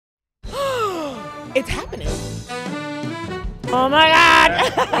It's happening. Oh my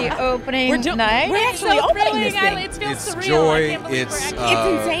God! The opening night. We're actually opening this thing. It feels It's surreal. joy, It's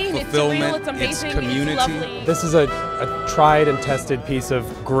insane. It's fulfillment, surreal. It's amazing. it's community. It's lovely. This is a tried and tested piece of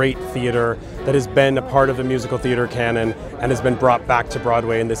great theater that has been a part of the musical theater canon and has been brought back to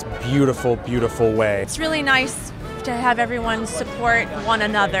Broadway in this beautiful, beautiful way. It's really nice to have everyone support one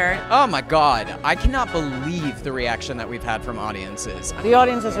another. Oh my God, I cannot believe the reaction that we've had from audiences. The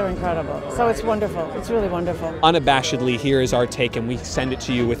audiences are incredible, so it's wonderful. It's really wonderful. Unabashedly, here is our take, and we send it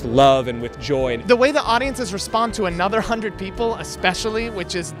to you with love and with joy. The way the audiences respond to Another 100 People, especially,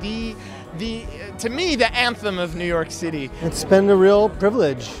 which is to me, the anthem of New York City. It's been a real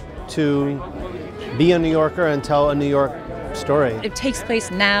privilege to be a New Yorker and tell a New York story. It takes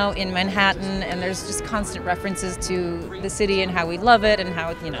place now in Manhattan, and there's just constant references to the city and how we love it, and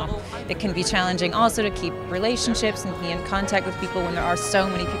how, you know, it can be challenging also to keep relationships and be in contact with people when there are so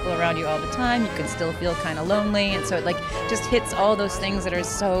many people around you all the time. You can still feel kind of lonely, and so it like just hits all those things that are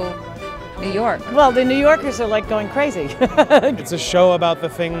so New York. Well, the New Yorkers are like going crazy. It's a show about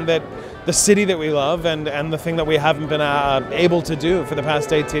the city that we love and the thing that we haven't been able to do for the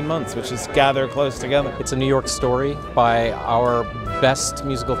past 18 months, which is gather close together. It's a New York story by our best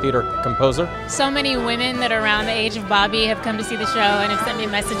musical theater composer. So many women that are around the age of Bobbie have come to see the show and have sent me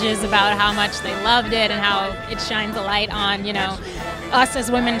messages about how much they loved it and how it shines a light on, you know, us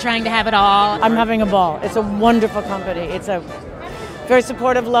as women trying to have it all. I'm having a ball. It's a wonderful company. It's a very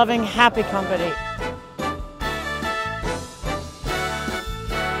supportive, loving, happy company.